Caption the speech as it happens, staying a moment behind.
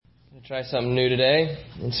Try something new today,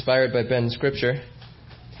 inspired by Ben's scripture.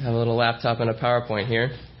 I have a little laptop and a PowerPoint here,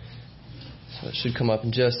 so it should come up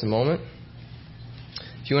in just a moment.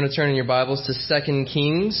 If you want to turn in your Bibles to 2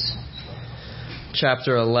 Kings,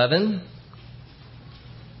 chapter 11.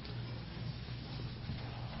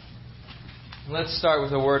 Let's start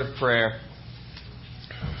with a word of prayer.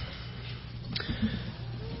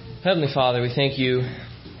 Heavenly Father, we thank you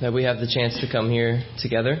that we have the chance to come here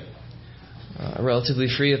together, relatively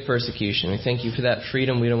free of persecution. We thank you for that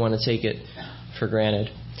freedom. We don't want to take it for granted.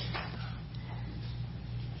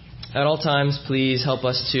 At all times, please help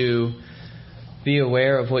us to be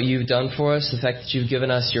aware of what you've done for us, the fact that you've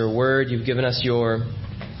given us your word, you've given us your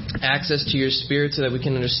access to your spirit so that we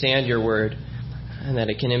can understand your word and that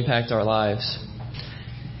it can impact our lives.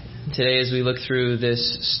 Today, as we look through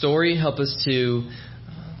this story, help us to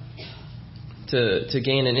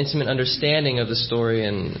gain an intimate understanding of the story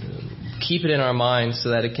and keep it in our minds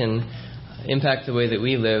so that it can impact the way that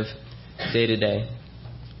we live day to day.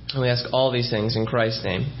 And we ask all these things in Christ's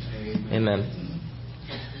name. Amen.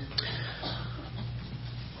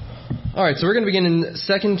 All right, so we're going to begin in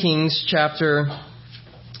 2 Kings chapter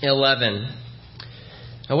 11.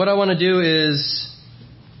 Now what I want to do is,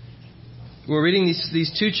 we're reading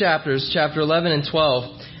these two chapters, chapter 11 and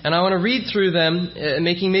 12, and I want to read through them,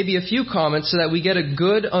 making maybe a few comments so that we get a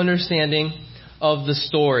good understanding of the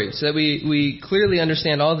story, so that we clearly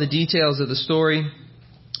understand all the details of the story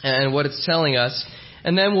and what it's telling us.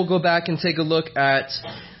 And then we'll go back and take a look at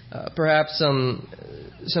perhaps some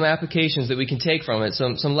applications that we can take from it,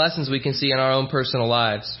 some lessons we can see in our own personal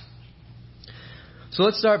lives. So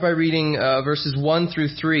let's start by reading verses 1 through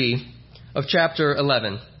 3 of chapter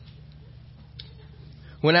 11.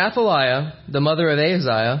 When Athaliah, the mother of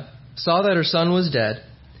Ahaziah, saw that her son was dead,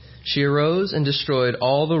 she arose and destroyed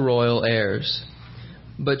all the royal heirs.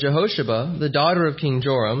 But Jehosheba, the daughter of King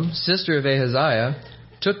Joram, sister of Ahaziah,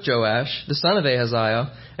 took Joash, the son of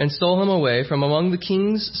Ahaziah, and stole him away from among the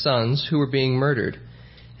king's sons who were being murdered.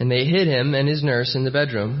 And they hid him and his nurse in the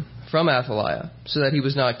bedroom from Athaliah, so that he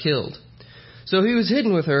was not killed. So he was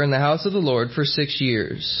hidden with her in the house of the Lord for 6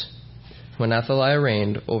 years, when Athaliah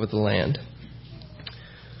reigned over the land.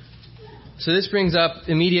 So this brings up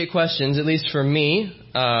immediate questions, at least for me.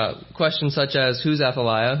 Questions such as, who's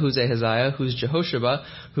Athaliah, who's Ahaziah, who's Jehosheba,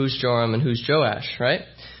 who's Joram, and who's Joash, right?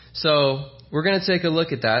 So we're going to take a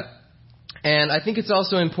look at that. And I think it's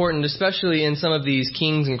also important, especially in some of these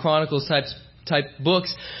Kings and Chronicles type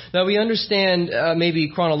books, that we understand maybe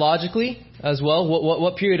chronologically as well,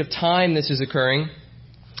 what period of time this is occurring.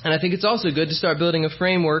 And I think it's also good to start building a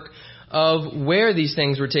framework of where these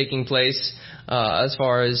things were taking place as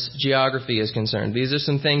far as geography is concerned. These are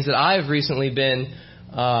some things that I've recently been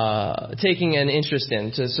taking an interest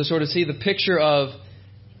in, to sort of see the picture of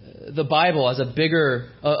the Bible as a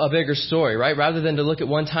bigger story, right? Rather than to look at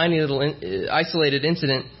one tiny little isolated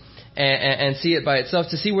incident and see it by itself,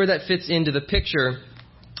 to see where that fits into the picture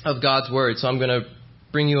of God's Word. So I'm going to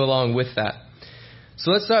bring you along with that. So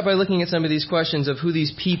let's start by looking at some of these questions of who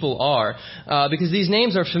these people are, because these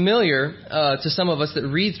names are familiar to some of us that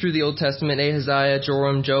read through the Old Testament: Ahaziah,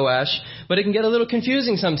 Joram, Joash, but it can get a little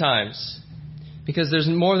confusing sometimes because there's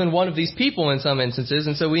more than one of these people in some instances,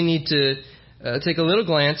 and so we need to take a little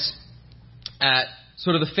glance at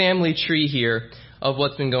sort of the family tree here of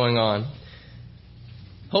what's been going on.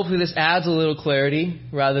 Hopefully this adds a little clarity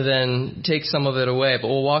rather than take some of it away, but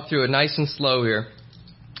we'll walk through it nice and slow here.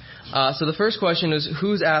 So the first question is,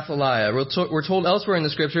 who's Athaliah? We're told elsewhere in the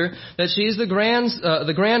scripture that she's the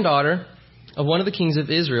granddaughter of one of the kings of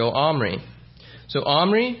Israel, Omri. So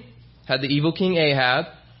Omri had the evil king Ahab,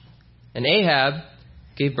 and Ahab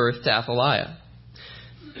gave birth to Athaliah.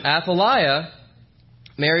 Athaliah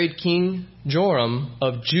married King Joram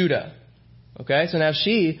of Judah. Okay, so now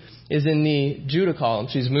she is in the Judah column.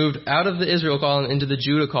 She's moved out of the Israel column into the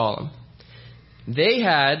Judah column. They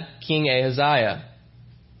had King Ahaziah.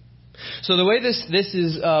 So the way this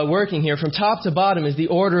is working here from top to bottom is the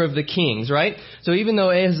order of the kings, right? So even though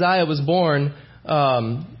Ahaziah was born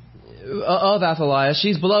of Athaliah,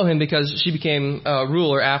 she's below him because she became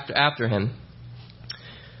ruler after him.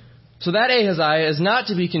 So that Ahaziah is not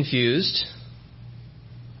to be confused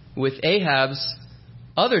with Ahab's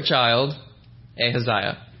other child,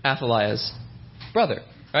 Ahaziah, Athaliah's brother,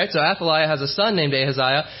 right? So Athaliah has a son named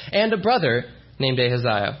Ahaziah and a brother named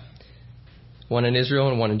Ahaziah. One in Israel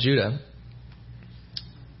and one in Judah.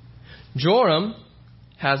 Joram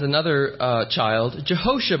has another child,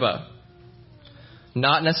 Jehosheba.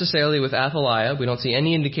 Not necessarily with Athaliah. We don't see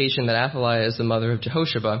any indication that Athaliah is the mother of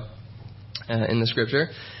Jehosheba in the scripture.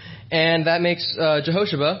 And that makes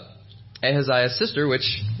Jehosheba Ahaziah's sister,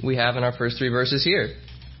 which we have in our first three verses here.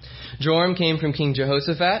 Joram came from King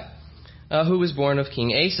Jehoshaphat, who was born of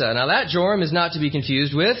King Asa. Now that Joram is not to be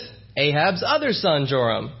confused with Ahab's other son,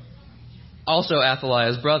 Joram, also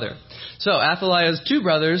Athaliah's brother. So Athaliah has two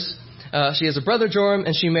brothers. She has a brother Joram,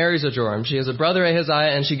 and she marries a Joram. She has a brother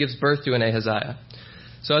Ahaziah, and she gives birth to an Ahaziah.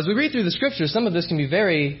 So as we read through the scriptures, some of this can be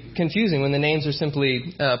very confusing when the names are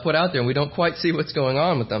simply put out there and we don't quite see what's going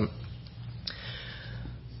on with them.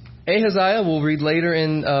 Ahaziah, we'll read later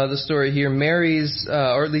in the story here, marries,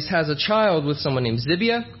 or at least has a child with someone named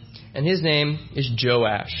Zibiah, and his name is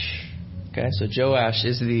Joash. Okay, so Joash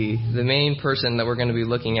is the main person that we're going to be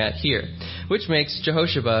looking at here, which makes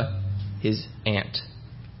Jehoshaphat his aunt.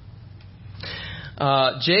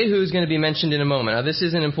 Jehu is going to be mentioned in a moment. Now, this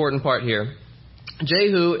is an important part here.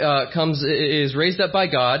 Jehu is raised up by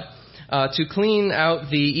God to clean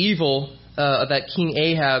out the evil that King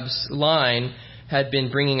Ahab's line had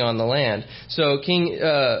been bringing on the land. So King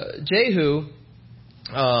Jehu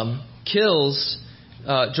kills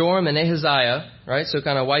Joram and Ahaziah, right? So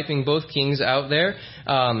kind of wiping both kings out there.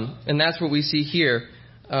 And that's what we see here.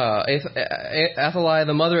 Athaliah,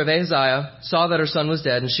 the mother of Ahaziah, saw that her son was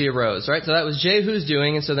dead, and she arose, right? So that was Jehu's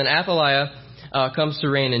doing. And so then Athaliah comes to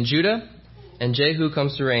reign in Judah, and Jehu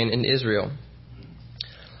comes to reign in Israel.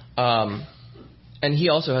 And he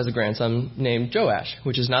also has a grandson named Joash,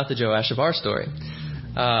 which is not the Joash of our story.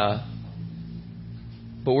 But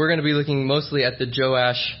we're going to be looking mostly at the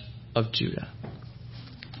Joash of Judah.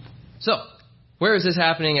 So, where is this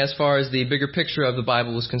happening as far as the bigger picture of the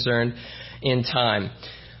Bible is concerned in time?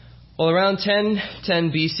 Well, around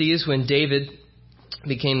 1010 BC is when David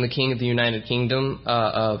became the king of the United Kingdom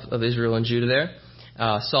of Israel and Judah there.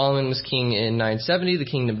 Solomon was king in 970. The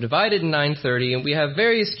kingdom divided in 930. And we have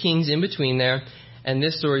various kings in between there. And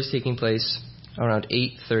this story is taking place around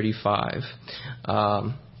 835.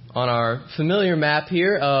 On our familiar map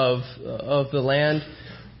here of the land,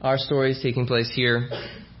 our story is taking place here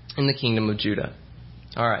in the kingdom of Judah.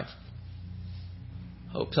 All right.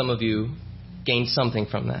 Hope some of you gained something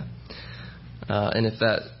from that. And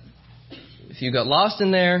if you got lost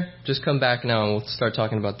in there, just come back now and we'll start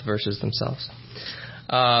talking about the verses themselves.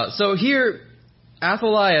 So here,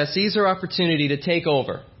 Athaliah sees her opportunity to take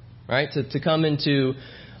over, right? To come into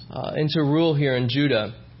rule here in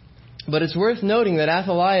Judah. But it's worth noting that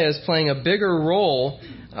Athaliah is playing a bigger role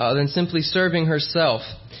than simply serving herself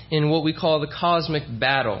in what we call the cosmic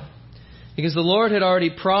battle. Because the Lord had already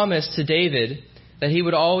promised to David that he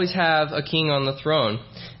would always have a king on the throne.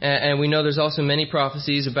 And we know there's also many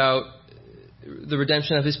prophecies about the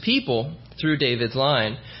redemption of his people through David's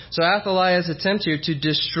line. So Athaliah's attempt here to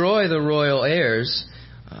destroy the royal heirs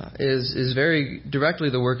is very directly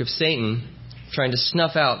the work of Satan, trying to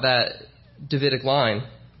snuff out that Davidic line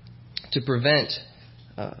to prevent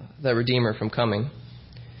that Redeemer from coming.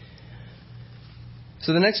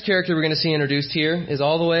 So the next character we're going to see introduced here is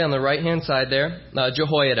all the way on the right-hand side there,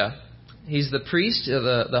 Jehoiada. He's the priest,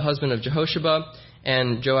 the husband of Jehoshaphat,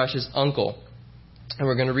 and Joash's uncle. And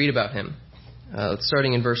we're going to read about him,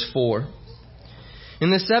 starting in verse 4. In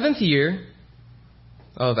the 7th year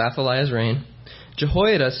of Athaliah's reign,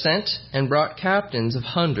 Jehoiada sent and brought captains of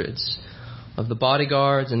hundreds of the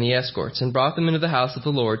bodyguards and the escorts, and brought them into the house of the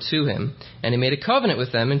Lord to him. And he made a covenant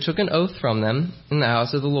with them, and took an oath from them in the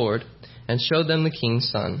house of the Lord, and showed them the king's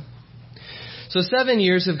son. So 7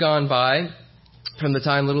 years have gone by from the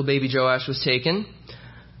time little baby Joash was taken,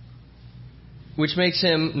 which makes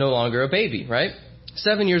him no longer a baby, right?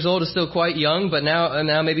 7 years old is still quite young, but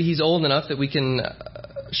now maybe he's old enough that we can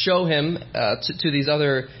show him to these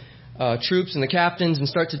other troops and the captains and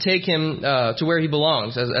start to take him to where he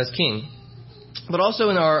belongs as king. But also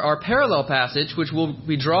in our parallel passage, which we'll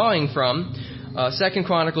be drawing from 2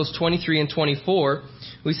 Chronicles 23 and 24,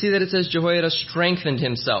 we see that it says Jehoiada strengthened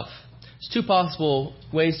himself. There's two possible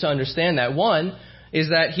ways to understand that. One is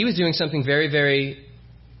that he was doing something very, very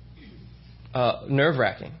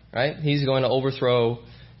nerve-wracking, right? He's going to overthrow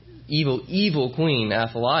evil Queen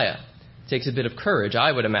Athaliah. Takes a bit of courage,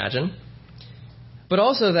 I would imagine. But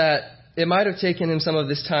also that it might have taken him some of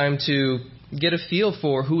this time to get a feel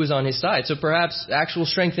for who was on his side. So perhaps actual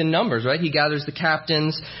strength in numbers, right? He gathers the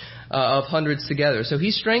captains of hundreds together. So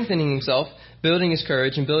he's strengthening himself, building his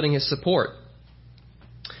courage and building his support.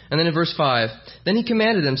 And then in verse 5, then he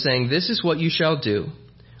commanded them, saying, this is what you shall do.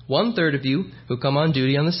 1/3 of you who come on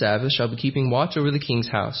duty on the Sabbath shall be keeping watch over the king's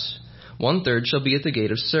house. 1/3 shall be at the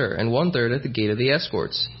gate of Sur, and 1/3 at the gate of the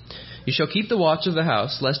escorts. You shall keep the watch of the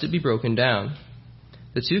house, lest it be broken down.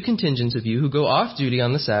 The 2 contingents of you who go off duty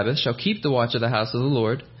on the Sabbath shall keep the watch of the house of the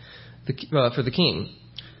Lord for the king.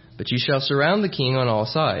 But you shall surround the king on all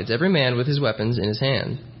sides, every man with his weapons in his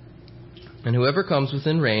hand. And whoever comes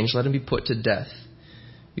within range, let him be put to death.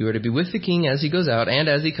 You are to be with the king as he goes out and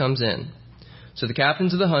as he comes in." So the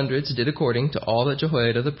captains of the hundreds did according to all that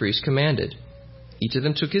Jehoiada the priest commanded. Each of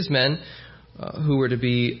them took his men who were to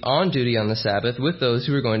be on duty on the Sabbath with those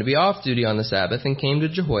who were going to be off duty on the Sabbath and came to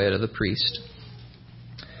Jehoiada the priest.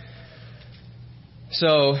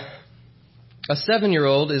 So a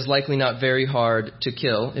 7-year-old is likely not very hard to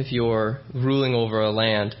kill if you're ruling over a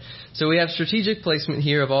land. So we have strategic placement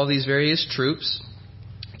here of all these various troops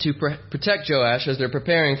to protect Joash as they're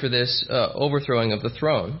preparing for this overthrowing of the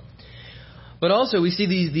throne. But also we see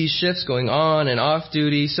these shifts going on and off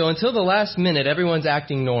duty. So until the last minute, everyone's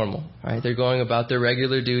acting normal, right? They're going about their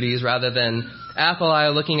regular duties rather than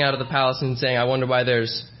Athaliah looking out of the palace and saying, "I wonder why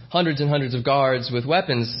there's hundreds and hundreds of guards with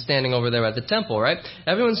weapons standing over there at the temple," right?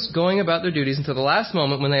 Everyone's going about their duties until the last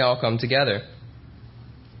moment when they all come together.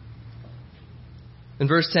 And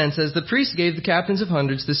verse 10 says, "The priest gave the captains of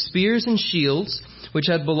hundreds the spears and shields which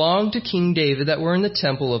had belonged to King David that were in the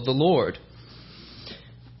temple of the Lord."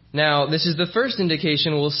 Now, this is the first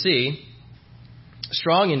indication we'll see,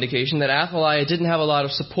 strong indication, that Athaliah didn't have a lot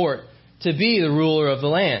of support to be the ruler of the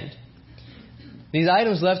land. These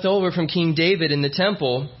items left over from King David in the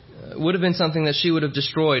temple would have been something that she would have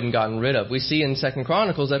destroyed and gotten rid of. We see in 2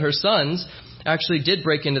 Chronicles that her sons actually did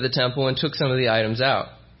break into the temple and took some of the items out.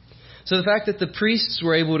 So the fact that the priests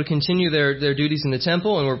were able to continue their duties in the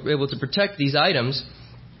temple and were able to protect these items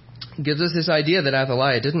gives us this idea that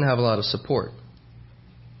Athaliah didn't have a lot of support.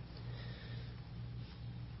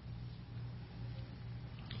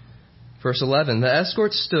 Verse 11, "The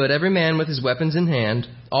escorts stood, every man with his weapons in hand,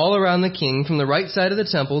 all around the king, from the right side of the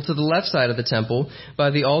temple to the left side of the temple,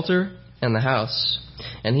 by the altar and the house.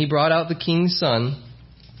 And he brought out the king's son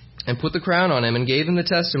and put the crown on him and gave him the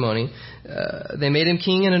testimony. They made him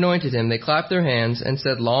king and anointed him. They clapped their hands and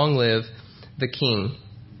said, 'Long live the king.'"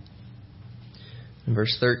 In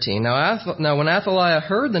verse 13, Now when Athaliah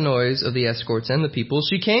heard the noise of the escorts and the people,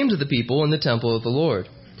 she came to the people in the temple of the Lord.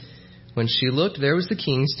 When she looked, there was the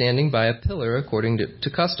king standing by a pillar according to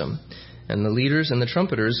custom, and the leaders and the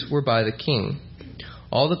trumpeters were by the king.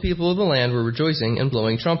 All the people of the land were rejoicing and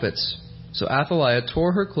blowing trumpets. So Athaliah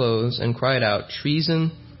tore her clothes and cried out,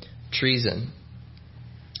 "Treason, treason."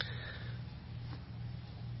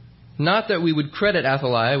 Not that we would credit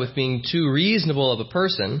Athaliah with being too reasonable of a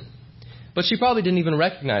person, but she probably didn't even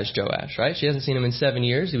recognize Joash, right? She hasn't seen him in 7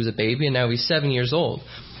 years. He was a baby, and now he's 7 years old.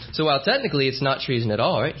 So while technically it's not treason at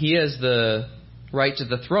all, right? He has the right to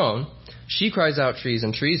the throne. She cries out,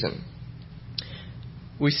 "Treason, treason."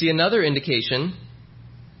 We see another indication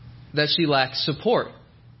that she lacks support.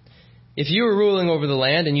 If you were ruling over the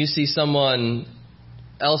land and you see someone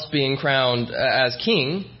else being crowned as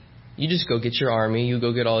king, you just go get your army, you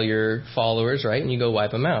go get all your followers, right? And you go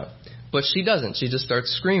wipe them out. But she doesn't. She just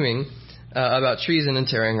starts screaming about treason and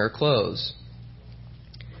tearing her clothes.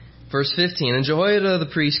 Verse 15, "And Jehoiada the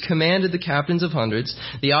priest commanded the captains of hundreds,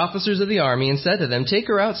 the officers of the army, and said to them, 'Take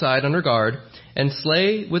her outside under guard, and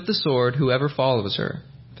slay with the sword whoever follows her.'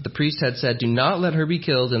 But the priest had said, 'Do not let her be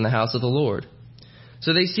killed in the house of the Lord.'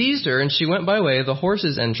 So they seized her, and she went by way of the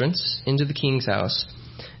horses' entrance into the king's house,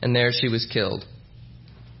 and there she was killed."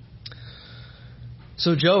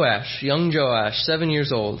 So Joash, young Joash, 7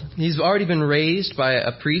 years old, he's already been raised by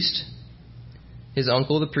a priest, his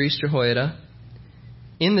uncle, the priest Jehoiada,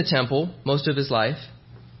 in the temple most of his life.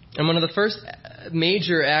 And one of the first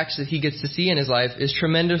major acts that he gets to see in his life is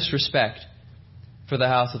tremendous respect for the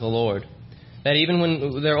house of the Lord. That even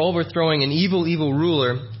when they're overthrowing an evil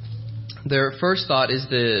ruler, their first thought is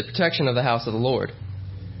the protection of the house of the Lord.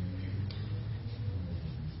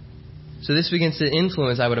 So this begins to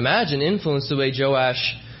influence, I would imagine, the way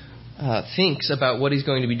Joash thinks about what he's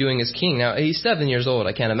going to be doing as king. Now, he's 7 years old.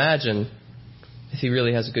 I can't imagine if he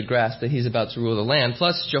really has a good grasp that he's about to rule the land.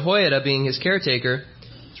 Plus, Jehoiada, being his caretaker,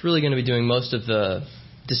 is really going to be doing most of the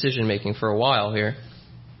decision-making for a while here.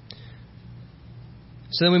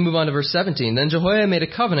 So then we move on to verse 17. "Then Jehoiada made a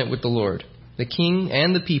covenant with the Lord, the king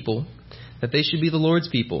and the people, that they should be the Lord's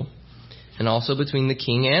people, and also between the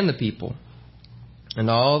king and the people. And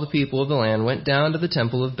all the people of the land went down to the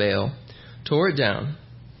temple of Baal, tore it down.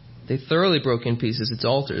 They thoroughly broke in pieces its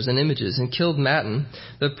altars and images, and killed Mattan,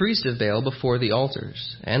 the priest of Baal, before the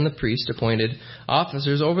altars. And the priest appointed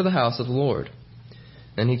officers over the house of the Lord.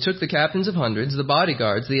 And he took the captains of hundreds, the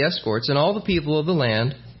bodyguards, the escorts, and all the people of the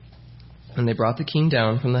land, and they brought the king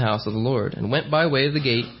down from the house of the Lord, and went by way of the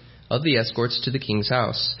gate of the escorts to the king's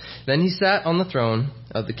house. Then he sat on the throne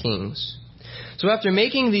of the kings." So after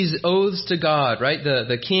making these oaths to God, right,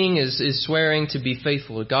 the king is swearing to be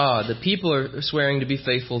faithful to God. The people are swearing to be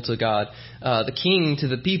faithful to God. The king to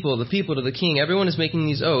the people to the king. Everyone is making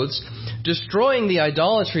these oaths. Destroying the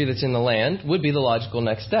idolatry that's in the land would be the logical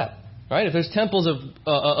next step, right? If there's temples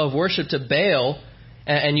of worship to Baal,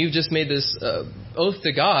 and you've just made this oath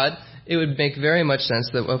to God, it would make very much sense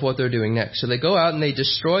of what they're doing next. So they go out and they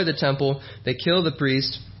destroy the temple, they kill the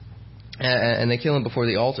priest, and they kill him before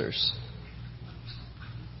the altars.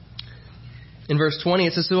 In verse 20,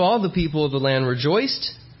 it says, "So all the people of the land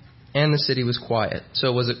rejoiced, and the city was quiet."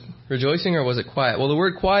 So was it rejoicing or was it quiet? Well, the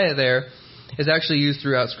word quiet there is actually used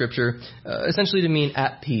throughout Scripture essentially to mean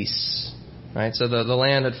at peace. Right? So the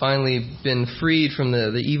land had finally been freed from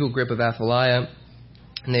the evil grip of Athaliah,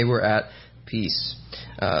 and they were at peace.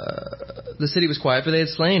 The city was quiet, for they had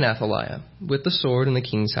slain Athaliah with the sword in the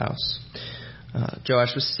king's house.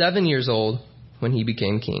 Joash was 7 years old when he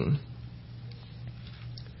became king.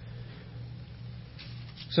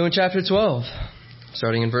 So in chapter 12,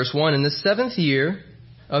 starting in verse 1, "In the 7th year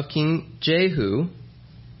of King Jehu,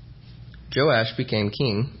 Joash became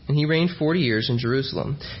king, and he reigned 40 years in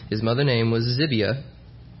Jerusalem. His mother name was Zibiah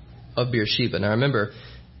of Beersheba." Now remember,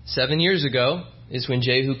 7 years ago is when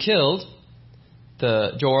Jehu killed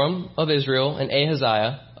the Joram of Israel and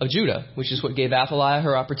Ahaziah of Judah, which is what gave Athaliah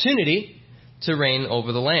her opportunity to reign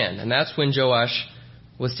over the land. And that's when Joash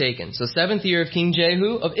was taken. So 7th year of King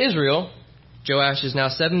Jehu of Israel, Joash is now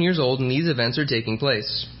 7 years old, and these events are taking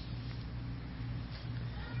place.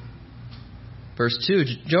 Verse 2,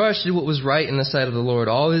 "Joash did what was right in the sight of the Lord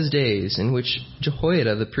all his days, in which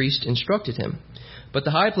Jehoiada the priest instructed him. But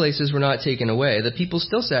the high places were not taken away. The people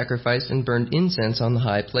still sacrificed and burned incense on the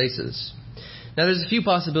high places." Now there's a few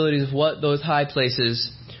possibilities of what those high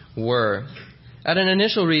places were. At an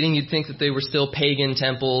initial reading, you'd think that they were still pagan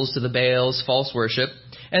temples to the Baals, false worship,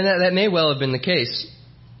 and that may well have been the case.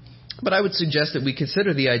 But I would suggest that we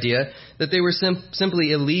consider the idea that they were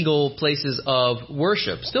simply illegal places of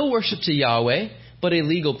worship. Still worship to Yahweh, but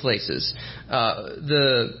illegal places.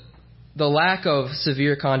 The lack of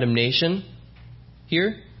severe condemnation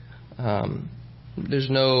here, there's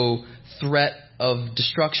no threat of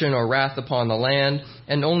destruction or wrath upon the land.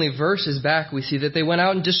 And only verses back we see that they went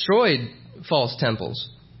out and destroyed false temples.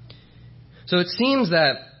 So it seems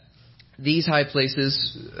that these high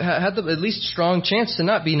places had at least strong chance to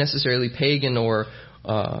not be necessarily pagan or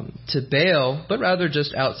to Baal, but rather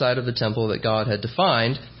just outside of the temple that God had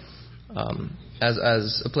defined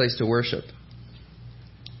as a place to worship.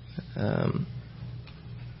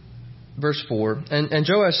 Verse 4, and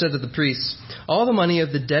Joash said to the priests, "All the money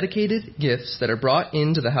of the dedicated gifts that are brought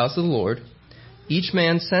into the house of the Lord, each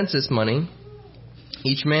man's census money,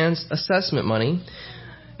 each man's assessment money,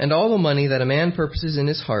 and all the money that a man purposes in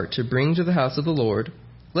his heart to bring to the house of the Lord,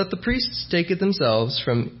 let the priests take it themselves,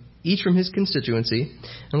 each from his constituency,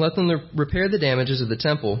 and let them repair the damages of the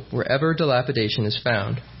temple wherever dilapidation is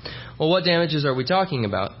found." Well, what damages are we talking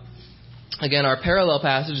about? Again, our parallel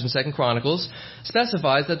passage in 2 Chronicles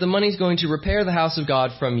specifies that the money is going to repair the house of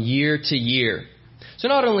God from year to year. So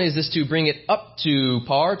not only is this to bring it up to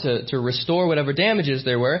par, to restore whatever damages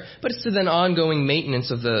there were, but it's to then ongoing maintenance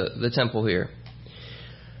of the temple here.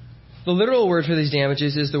 The literal word for these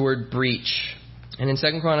damages is the word breach. And in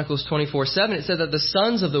 2 Chronicles 24:7, it said that the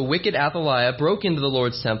sons of the wicked Athaliah broke into the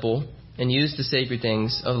Lord's temple and used the sacred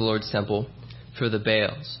things of the Lord's temple for the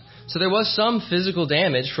Baals. So there was some physical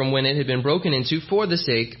damage from when it had been broken into for the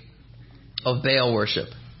sake of Baal worship.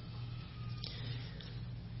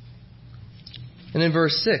 And in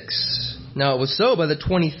verse 6, "Now it was so by the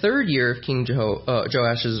 23rd year of King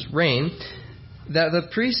Joash's reign that the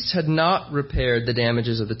priests had not repaired the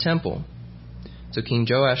damages of the temple. So King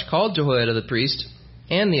Joash called Jehoiada the priest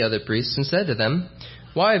and the other priests and said to them,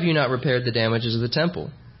 'Why have you not repaired the damages of the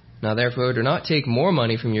temple? Now therefore do not take more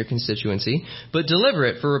money from your constituency, but deliver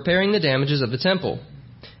it for repairing the damages of the temple.'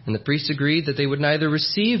 And the priests agreed that they would neither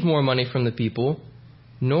receive more money from the people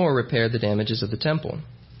nor repair the damages of the temple."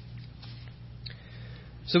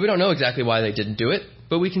 So we don't know exactly why they didn't do it,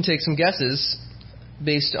 but we can take some guesses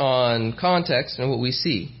based on context and what we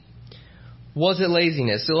see. Was it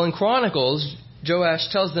laziness? So in Chronicles, Joash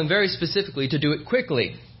tells them very specifically to do it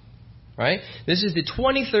quickly. Right? This is the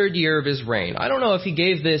 23rd year of his reign. I don't know if he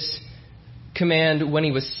gave this command when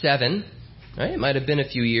he was 7. Right? It might have been a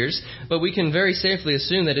few years. But we can very safely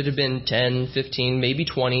assume that it had been 10, 15, maybe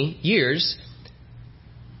 20 years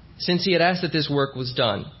since he had asked that this work was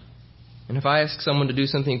done. And if I ask someone to do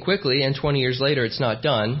something quickly and 20 years later it's not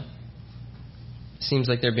done, it seems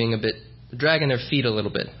like they're being dragging their feet a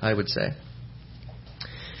little bit, I would say.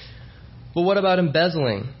 But what about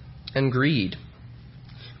embezzling and greed?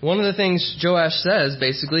 one of the things Joash says,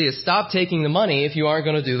 basically, is stop taking the money if you aren't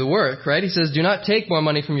going to do the work, right? He says, do not take more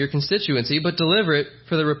money from your constituency, but deliver it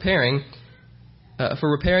for repairing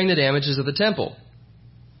the damages of the temple.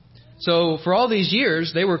 So for all these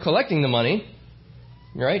years, they were collecting the money,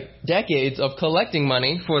 right? Decades of collecting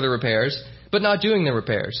money for the repairs, but not doing the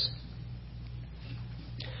repairs.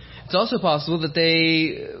 It's also possible that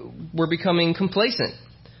they were becoming complacent,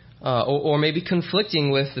 or maybe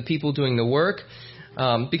conflicting with the people doing the work,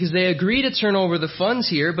 because they agree to turn over the funds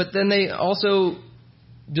here, but then they also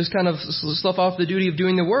just kind of slough off the duty of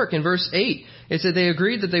doing the work. In verse 8, it said they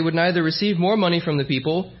agreed that they would neither receive more money from the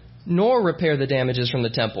people nor repair the damages from the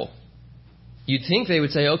temple. You'd think they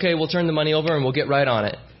would say, okay, we'll turn the money over and we'll get right on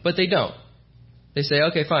it. But they don't. They say,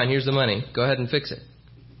 okay, fine, here's the money. Go ahead and fix it.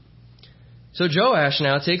 So Joash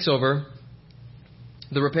now takes over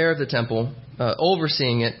the repair of the temple,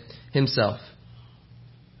 overseeing it himself.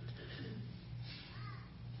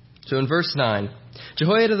 So in verse 9,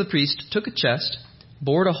 Jehoiada the priest took a chest,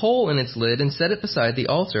 bored a hole in its lid, and set it beside the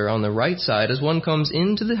altar on the right side as one comes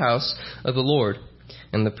into the house of the Lord.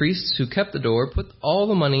 And the priests who kept the door put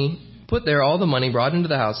there all the money brought into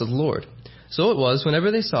the house of the Lord. So it was,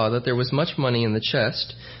 whenever they saw that there was much money in the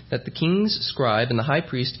chest, that the king's scribe and the high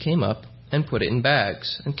priest came up and put it in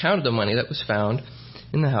bags, and counted the money that was found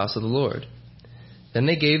in the house of the Lord. Then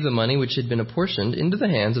they gave the money which had been apportioned into the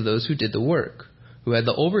hands of those who did the work, who had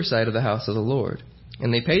the oversight of the house of the Lord.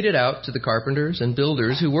 And they paid it out to the carpenters and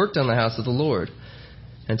builders who worked on the house of the Lord,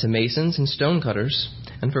 and to masons and stone cutters,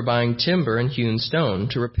 and for buying timber and hewn stone,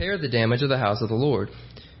 to repair the damage of the house of the Lord,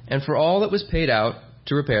 and for all that was paid out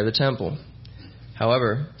to repair the temple.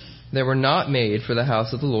 However, there were not made for the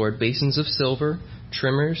house of the Lord basins of silver,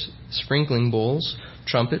 trimmers, sprinkling bowls,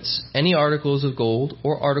 trumpets, any articles of gold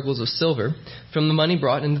or articles of silver from the money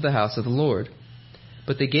brought into the house of the Lord.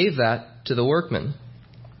 But they gave that to the workmen,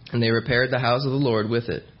 and they repaired the house of the Lord with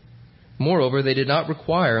it. Moreover, they did not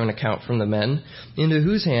require an account from the men, into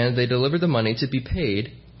whose hand they delivered the money to be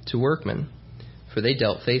paid to workmen, for they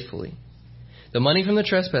dealt faithfully. The money from the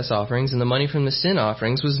trespass offerings and the money from the sin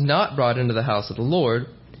offerings was not brought into the house of the Lord.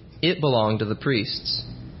 It belonged to the priests.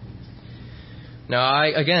 Now,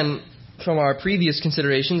 again, from our previous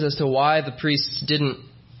considerations as to why the priests didn't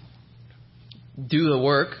do the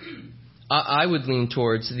work, I would lean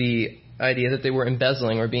towards the idea that they were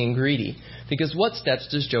embezzling or being greedy. Because what steps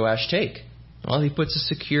does Joash take? Well, he puts a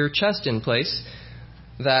secure chest in place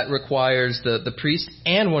that requires the priest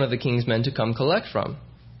and one of the king's men to come collect from.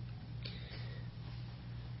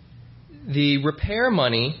 The repair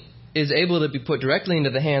money is able to be put directly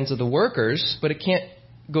into the hands of the workers, but it can't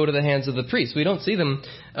go to the hands of the priests. We don't see them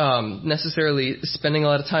necessarily spending a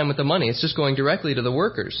lot of time with the money. It's just going directly to the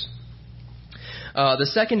workers. The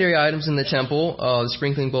secondary items in the temple, the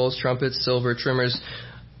sprinkling bowls, trumpets, silver, trimmers,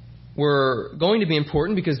 were going to be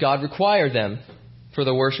important because God required them for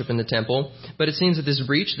the worship in the temple. But it seems that this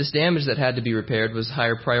breach, this damage that had to be repaired, was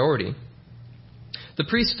higher priority. The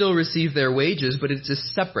priests still receive their wages, but it's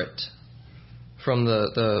just separate from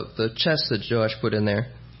the chest that Joash put in there.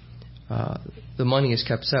 The money is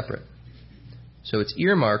kept separate. So it's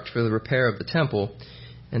earmarked for the repair of the temple,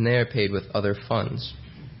 and they are paid with other funds.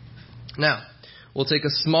 Now, we'll take a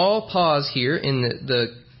small pause here in the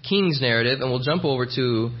king's narrative, and we'll jump over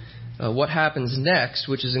to what happens next,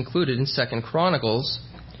 which is included in 2 Chronicles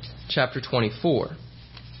chapter 24.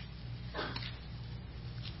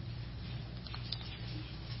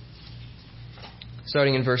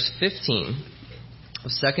 Starting in verse 15 of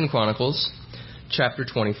 2 Chronicles chapter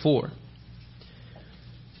 24.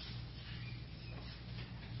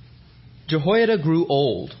 Jehoiada grew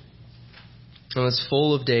old and was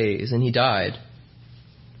full of days, and he died.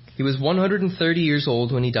 He was 130 years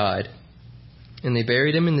old when he died, and they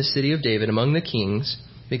buried him in the city of David among the kings,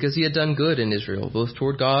 because he had done good in Israel, both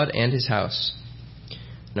toward God and his house.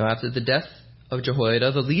 Now after the death of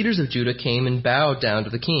Jehoiada, the leaders of Judah came and bowed down to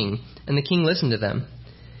the king, and the king listened to them.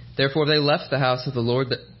 Therefore they left the house of the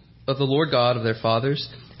Lord God of their fathers,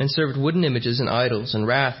 and served wooden images and idols, and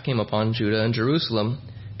wrath came upon Judah and Jerusalem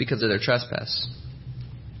because of their trespass.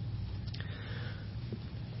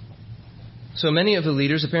 So many of the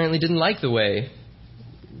leaders apparently didn't like the way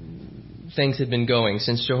things had been going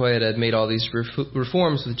since Jehoiada had made all these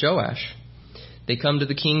reforms with Joash. They come to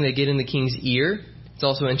the king, they get in the king's ear. It's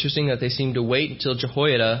also interesting that they seem to wait until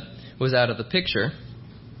Jehoiada was out of the picture.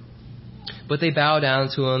 But they bow down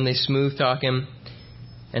to him, they smooth talk him,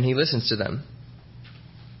 and he listens to them.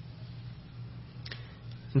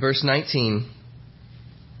 In verse 19,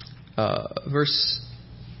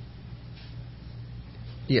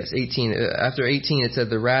 Yes, 18. After 18, it said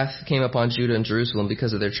the wrath came upon Judah and Jerusalem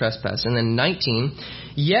because of their trespass. And then 19,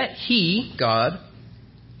 yet he, God,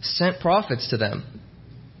 sent prophets to them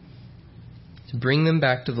to bring them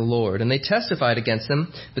back to the Lord. And they testified against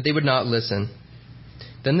them, but they would not listen.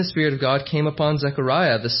 Then the Spirit of God came upon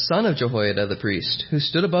Zechariah, the son of Jehoiada the priest, who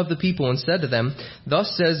stood above the people and said to them,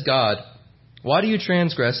 Thus says God, why do you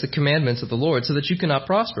transgress the commandments of the Lord so that you cannot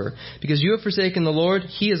prosper? Because you have forsaken the Lord,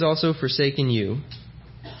 he has also forsaken you.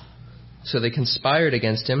 So they conspired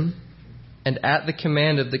against him, and at the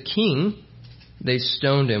command of the king, they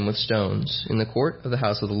stoned him with stones in the court of the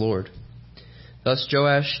house of the Lord. Thus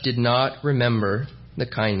Joash did not remember the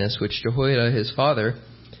kindness which Jehoiada his father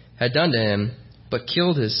had done to him, but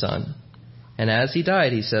killed his son. And as he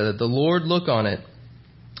died, he said, the Lord look on it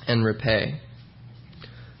and repay.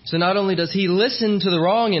 So not only does he listen to the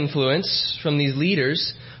wrong influence from these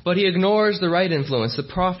leaders, but he ignores the right influence, the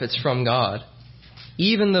prophets from God.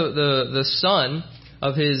 Even the son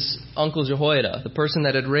of his uncle Jehoiada, the person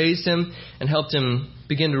that had raised him and helped him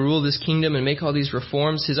begin to rule this kingdom and make all these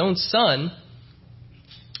reforms, his own son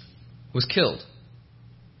was killed.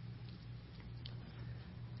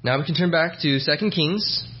 Now we can turn back to 2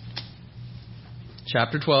 Kings,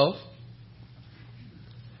 chapter 12.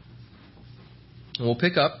 And we'll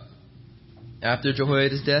pick up after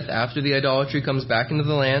Jehoiada's death, after the idolatry comes back into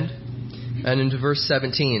the land, and into verse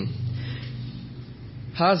 17.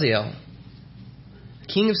 Hazael,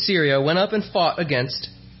 king of Syria, went up and fought against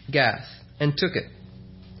Gath and took it.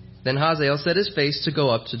 Then Hazael set his face to go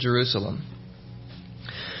up to Jerusalem.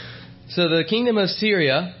 So the kingdom of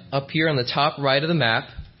Syria, up here on the top right of the map,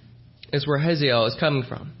 is where Hazael is coming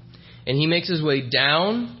from. And he makes his way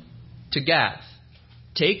down to Gath,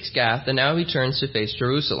 takes Gath, and now he turns to face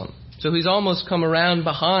Jerusalem. So he's almost come around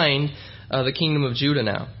behind the kingdom of Judah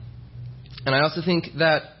now. And I also think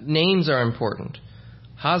that names are important.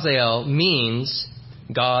 Hazael means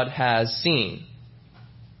God has seen.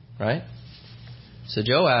 Right? So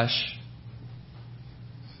Joash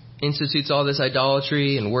institutes all this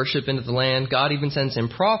idolatry and worship into the land. God even sends him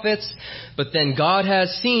prophets. But then God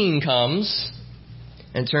has seen comes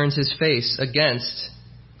and turns his face against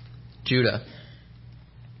Judah.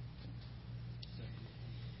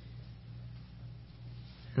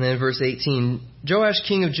 And then in verse 18, Joash,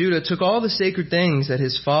 king of Judah, took all the sacred things that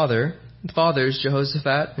his fathers,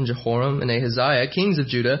 Jehoshaphat and Jehoram and Ahaziah, kings of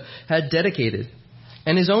Judah, had dedicated,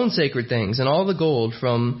 and his own sacred things, and all the gold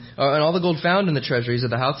found in the treasuries of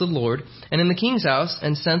the house of the Lord, and in the king's house,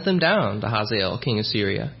 and sent them down to Hazael, king of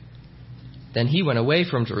Syria. Then he went away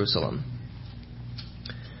from Jerusalem.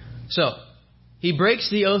 So, he breaks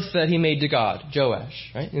the oath that he made to God,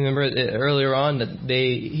 Joash. Right? Remember earlier on that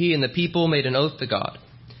he and the people made an oath to God.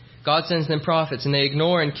 God sends them prophets, and they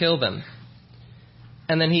ignore and kill them.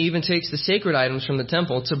 And then he even takes the sacred items from the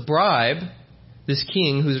temple to bribe this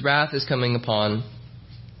king whose wrath is coming upon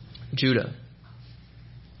Judah.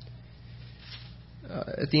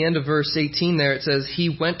 At the end of verse 18 there, it says,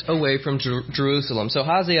 he went away from Jerusalem. So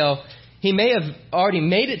Hazael, he may have already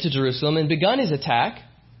made it to Jerusalem and begun his attack,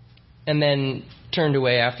 and then turned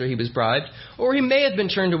away after he was bribed. Or he may have been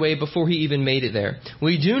turned away before he even made it there.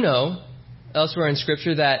 We do know elsewhere in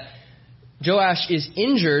Scripture that Joash is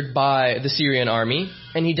injured by the Syrian army,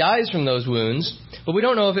 and he dies from those wounds. But we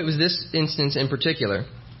don't know if it was this instance in particular.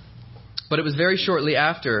 But it was very shortly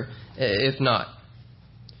after, if not.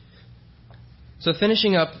 So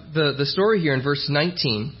finishing up the story here in verse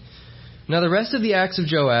 19. Now the rest of the acts of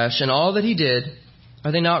Joash and all that he did,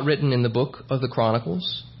 are they not written in the book of the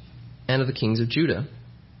Chronicles and of the kings of Judah?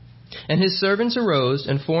 And his servants arose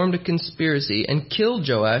and formed a conspiracy and killed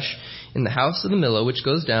Joash in the house of the Millo, which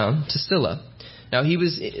goes down to Silla. Now he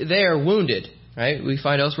was there wounded, right? We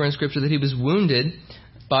find elsewhere in Scripture that he was wounded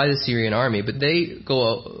by the Syrian army, but they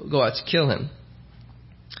go out to kill him.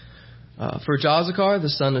 For Jozachar, the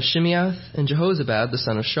son of Shimeath, and Jehozabad, the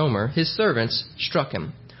son of Shomer, his servants struck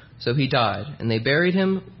him. So he died, and they buried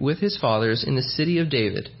him with his fathers in the city of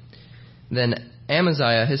David. Then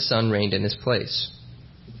Amaziah, his son, reigned in his place.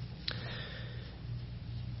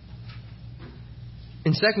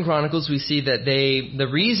 In 2 Chronicles, we see that the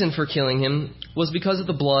reason for killing him was because of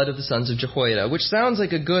the blood of the sons of Jehoiada, which sounds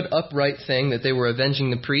like a good, upright thing that they were avenging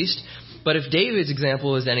the priest. But if David's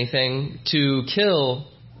example is anything, to kill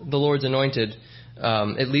the Lord's anointed,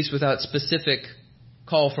 at least without specific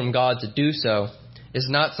call from God to do so, is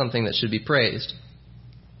not something that should be praised.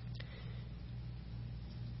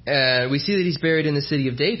 We see that he's buried in the city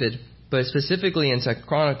of David, but specifically in 2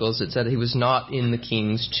 Chronicles, it said he was not in the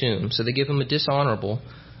king's tomb. So they give him a dishonorable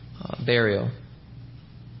burial.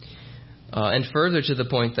 And further to the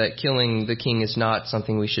point that killing the king is not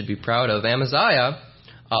something we should be proud of, Amaziah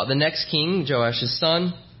The next king, Joash's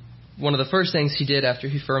son, one of the first things he did after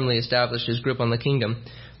he firmly established his grip on the kingdom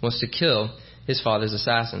was to kill his father's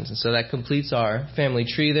assassins. And so that completes our family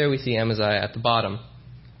tree there. We see Amaziah at the bottom.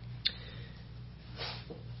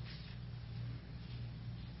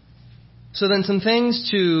 So then some things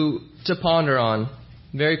to ponder on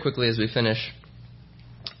very quickly as we finish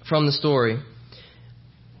from the story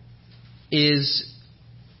is,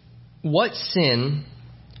 what sin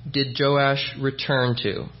did Joash return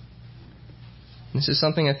to? This is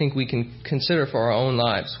something I think we can consider for our own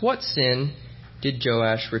lives. What sin did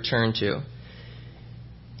Joash return to?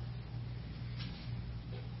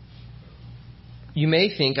 You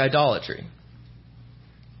may think idolatry.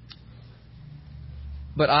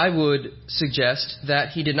 But I would suggest that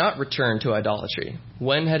he did not return to idolatry.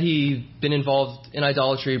 When had he been involved in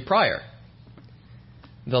idolatry prior?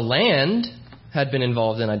 The land had been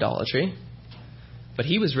involved in idolatry, but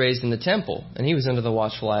he was raised in the temple, and he was under the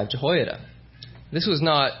watchful eye of Jehoiada. This was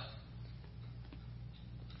not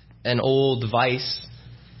an old vice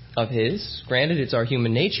of his. Granted, it's our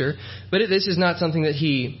human nature, but this is not something that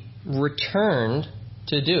he returned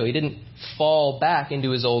to do. He didn't fall back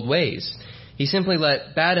into his old ways. He simply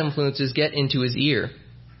let bad influences get into his ear.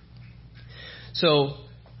 So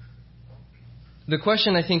the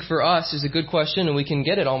question, I think, for us is a good question, and we can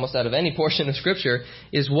get it almost out of any portion of Scripture,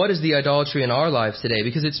 is what is the idolatry in our lives today?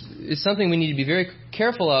 Because it's something we need to be very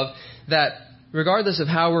careful of, that regardless of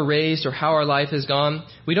how we're raised or how our life has gone,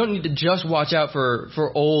 we don't need to just watch out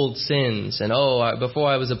for old sins and, before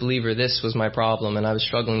I was a believer, this was my problem and I was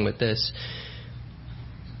struggling with this.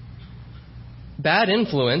 Bad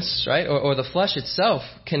influence, right, or the flesh itself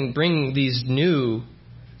can bring these new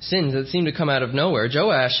sins that seem to come out of nowhere.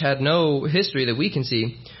 Joash had no history that we can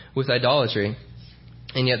see with idolatry,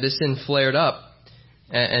 and yet this sin flared up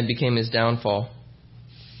and became his downfall.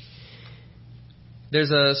 There's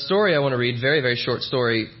a story I want to read, very, very short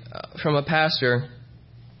story, from a pastor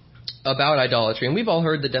about idolatry. And we've all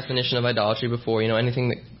heard the definition of idolatry before, anything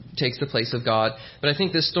that takes the place of God. But I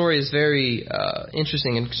think this story is very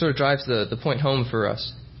interesting and sort of drives the point home for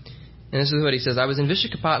us. And this is what he says. I was in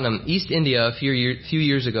Vishakhapatnam, East India, a few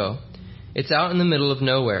years ago. It's out in the middle of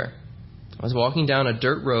nowhere. I was walking down a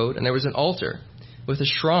dirt road, and there was an altar with a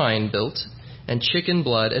shrine built and chicken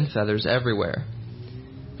blood and feathers everywhere.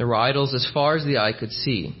 There were idols as far as the eye could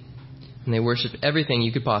see, and they worshipped everything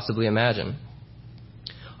you could possibly imagine.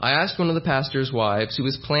 I asked one of the pastor's wives, who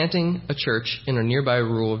was planting a church in a nearby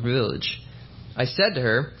rural village. I said to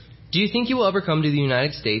her, "Do you think you will ever come to the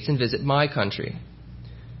United States and visit my country?"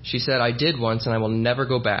 She said, "I did once, and I will never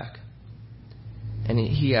go back." And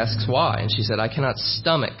he asks why, and she said, "I cannot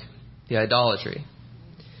stomach the idolatry."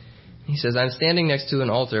 He says, "I'm standing next to an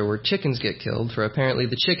altar where chickens get killed for apparently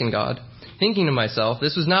the chicken god, thinking to myself,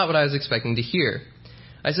 this was not what I was expecting to hear.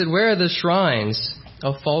 I said, where are the shrines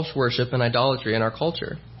of false worship and idolatry in our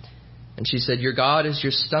culture?" And she said, "Your God is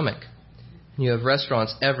your stomach, and you have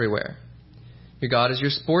restaurants everywhere. Your God is your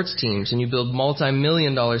sports teams, and you build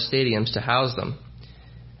multi-million-dollar stadiums to house them.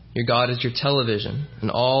 Your God is your television,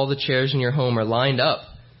 and all the chairs in your home are lined up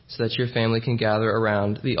so that your family can gather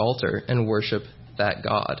around the altar and worship that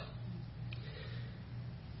God."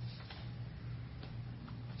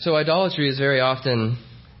 So idolatry is very often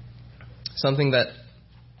something that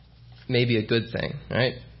may be a good thing,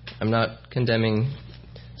 right? I'm not condemning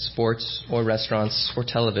sports or restaurants or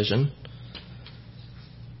television.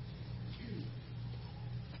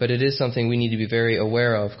 But it is something we need to be very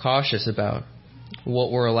aware of, cautious about,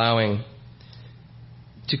 what we're allowing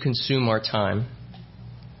to consume our time.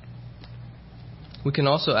 We can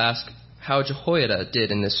also ask how Jehoiada did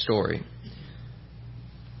in this story.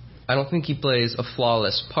 I don't think he plays a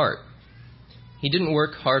flawless part. He didn't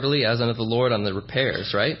work heartily as unto the Lord on the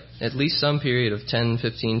repairs, right? At least some period of 10,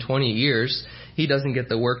 15, 20 years, he doesn't get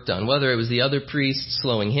the work done. Whether it was the other priests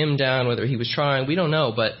slowing him down, whether he was trying, we don't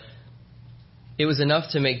know. But it was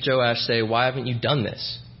enough to make Joash say, "Why haven't you done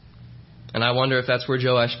this?" And I wonder if that's where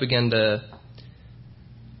Joash began to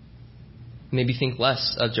maybe think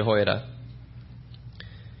less of Jehoiada.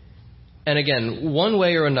 And again, one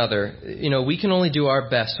way or another, we can only do our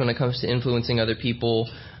best when it comes to influencing other people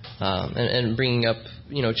and bringing up,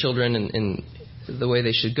 children in the way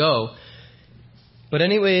they should go. But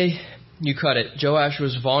anyway, you cut it. Joash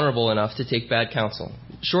was vulnerable enough to take bad counsel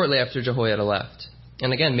shortly after Jehoiada left.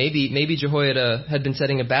 And again, maybe Jehoiada had been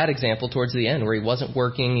setting a bad example towards the end, where he wasn't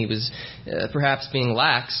working, he was perhaps being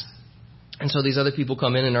lax. And so these other people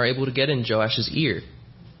come in and are able to get in Joash's ear.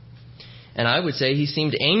 And I would say he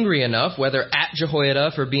seemed angry enough, whether at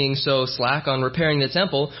Jehoiada for being so slack on repairing the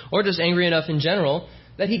temple, or just angry enough in general,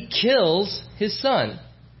 that he kills his son.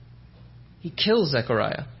 He kills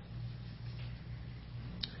Zechariah.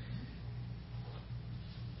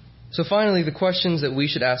 So finally, the questions that we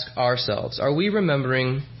should ask ourselves. Are we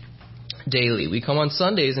remembering daily? We come on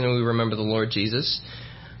Sundays and we remember the Lord Jesus.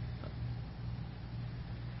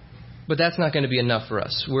 But that's not going to be enough for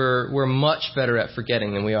us. We're much better at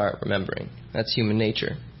forgetting than we are at remembering. That's human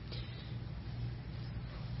nature.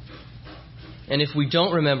 And if we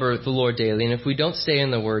don't remember the Lord daily, and if we don't stay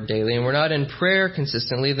in the Word daily, and we're not in prayer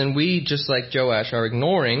consistently, then we, just like Joash, are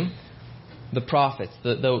ignoring the prophets,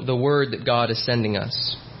 the Word that God is sending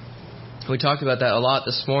us. We talked about that a lot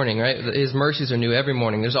this morning, right? His mercies are new every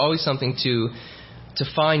morning. There's always something to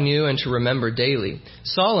find new and to remember daily.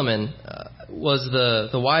 Solomon was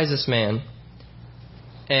the wisest man,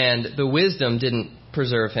 and the wisdom didn't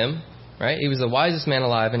preserve him, right? He was the wisest man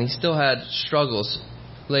alive, and he still had struggles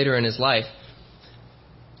later in his life.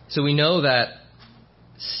 So we know that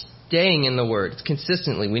staying in the Word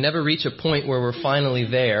consistently, we never reach a point where we're finally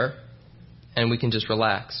there and we can just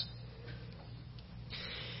relax.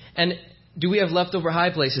 And do we have leftover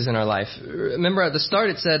high places in our life? Remember at the start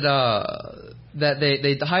it said that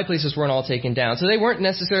the high places weren't all taken down. So they weren't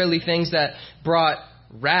necessarily things that brought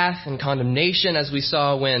wrath and condemnation, as we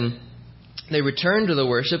saw when they returned to the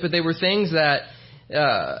worship, but they were things that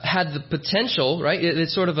had the potential, right?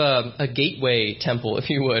 It's sort of a gateway temple, if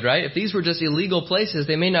you would, right? If these were just illegal places,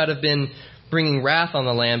 they may not have been bringing wrath on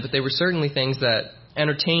the land, but they were certainly things that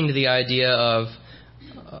entertained the idea of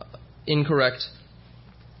incorrect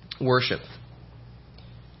worship.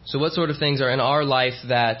 So what sort of things are in our life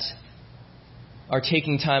that are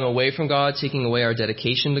taking time away from God, taking away our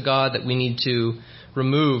dedication to God, that we need to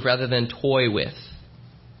remove rather than toy with?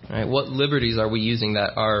 Right? What liberties are we using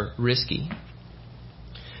that are risky?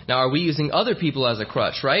 Now, are we using other people as a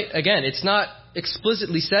crutch, right? Again, it's not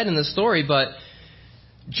explicitly said in the story, but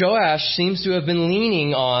Joash seems to have been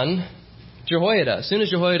leaning on Jehoiada. As soon as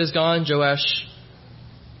Jehoiada's gone, Joash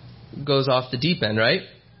goes off the deep end, right?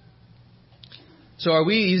 So are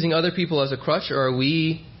we using other people as a crutch, or are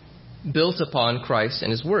we built upon Christ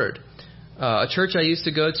and His Word? A church I used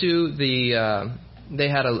to go to, they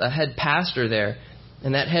had a head pastor there,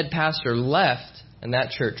 and that head pastor left, and that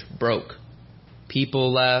church broke.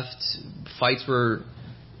 People left, fights were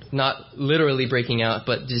not literally breaking out,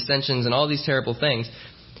 but dissensions and all these terrible things.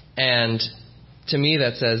 And to me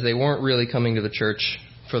that says they weren't really coming to the church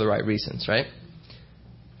for the right reasons, right?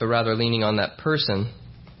 But rather leaning on that person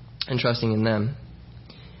and trusting in them.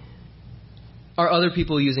 Are other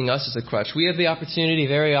people using us as a crutch? We have the opportunity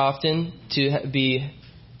very often to be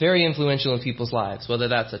very influential in people's lives, whether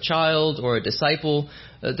that's a child or a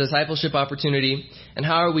discipleship opportunity. And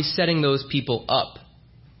how are we setting those people up?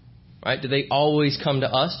 Right? Do they always come to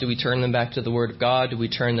us? Do we turn them back to the Word of God? Do we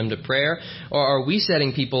turn them to prayer? Or are we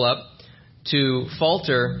setting people up to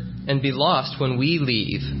falter and be lost when we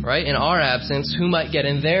leave? Right? In our absence, who might get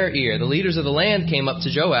in their ear? The leaders of the land came up to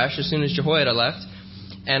Joash as soon as Jehoiada left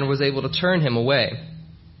and was able to turn him away.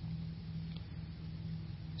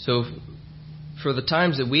 So for the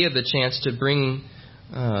times that we have the chance to bring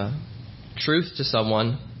truth to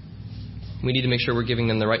someone, we need to make sure we're giving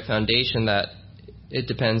them the right foundation, that it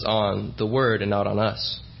depends on the Word and not on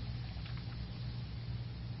us.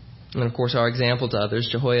 And of course, our example to others,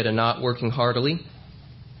 Jehoiada not working heartily.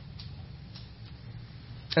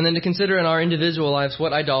 And then to consider in our individual lives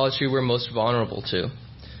what idolatry we're most vulnerable to.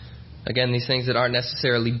 Again, these things that aren't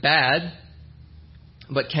necessarily bad,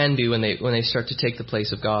 but can be when they start to take the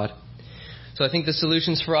place of God. So I think the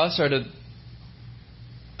solutions for us are to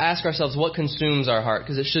ask ourselves what consumes our heart,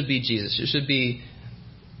 because it should be Jesus. It should be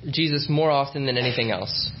Jesus more often than anything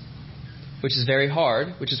else, which is very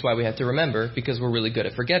hard, which is why we have to remember, because we're really good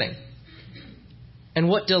at forgetting. And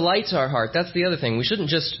what delights our heart? That's the other thing. We shouldn't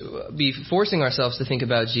just be forcing ourselves to think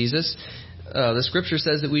about Jesus. The Scripture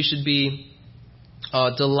says that we should be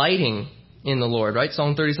delighting in the Lord, right?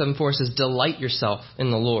 Psalm 37:4 says, "Delight yourself in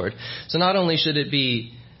the Lord." So not only should it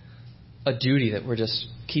be a duty that we're just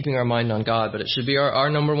keeping our mind on God, but it should be our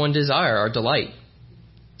number one desire, our delight.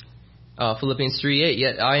 Philippians 3:8,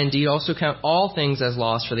 "Yet I indeed also count all things as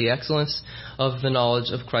loss for the excellence of the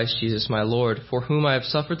knowledge of Christ Jesus my Lord, for whom I have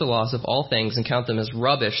suffered the loss of all things and count them as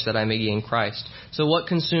rubbish that I may gain Christ." So what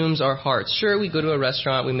consumes our hearts? Sure, we go to a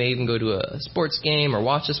restaurant, we may even go to a sports game or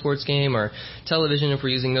watch a sports game or television if we're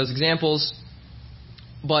using those examples.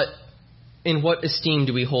 But in what esteem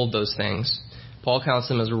do we hold those things? Paul counts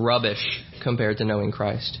them as rubbish compared to knowing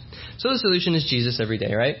Christ. So the solution is Jesus every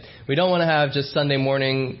day, right? We don't want to have just Sunday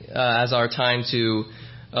morning as our time to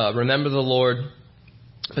remember the Lord,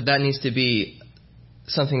 but that needs to be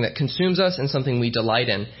something that consumes us and something we delight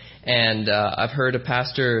in. And I've heard a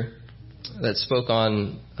pastor that spoke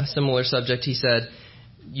on a similar subject. He said,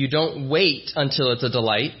 you don't wait until it's a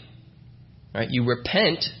delight, right? You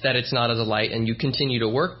repent that it's not a delight and you continue to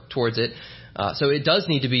work towards it. So it does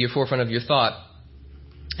need to be your forefront of your thought.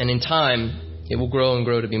 And in time, it will grow and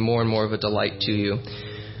grow to be more and more of a delight to you.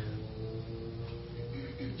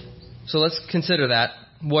 So let's consider that.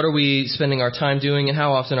 What are we spending our time doing, and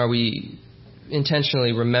how often are we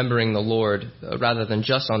intentionally remembering the Lord rather than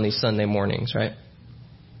just on these Sunday mornings, right?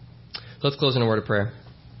 Let's close in a word of prayer.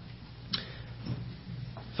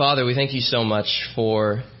 Father, we thank you so much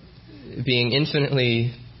for being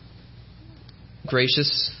infinitely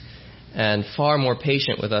gracious and far more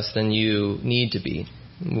patient with us than you need to be.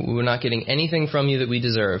 We're not getting anything from you that we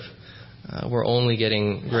deserve. We're only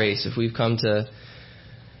getting grace. If we've come to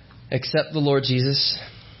accept the Lord Jesus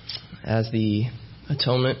as the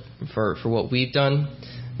atonement for what we've done,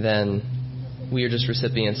 then we are just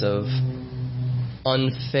recipients of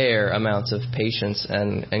unfair amounts of patience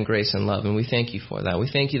and grace and love. And we thank you for that. We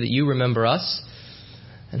thank you that you remember us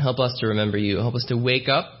and help us to remember you. Help us to wake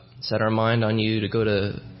up, set our mind on you, to go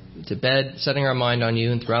to bed, setting our mind on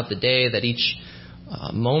you, and throughout the day that each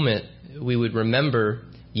moment we would remember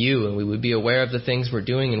you and we would be aware of the things we're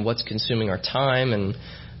doing and what's consuming our time, and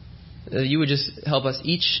you would just help us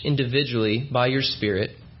each individually by your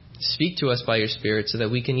Spirit, speak to us by your Spirit so that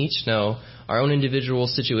we can each know our own individual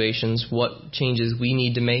situations, what changes we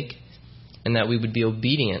need to make, and that we would be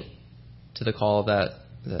obedient to the call that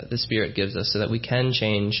the Spirit gives us so that we can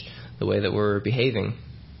change the way that we're behaving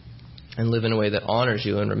and live in a way that honors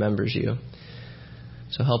you and remembers you.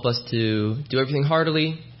 So help us to do everything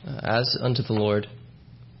heartily as unto the Lord,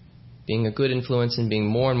 being a good influence and being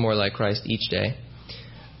more and more like Christ each day.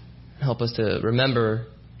 Help us to remember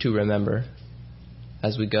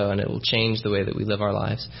as we go, and it will change the way that we live our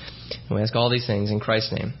lives. And we ask all these things in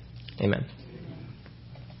Christ's name. Amen.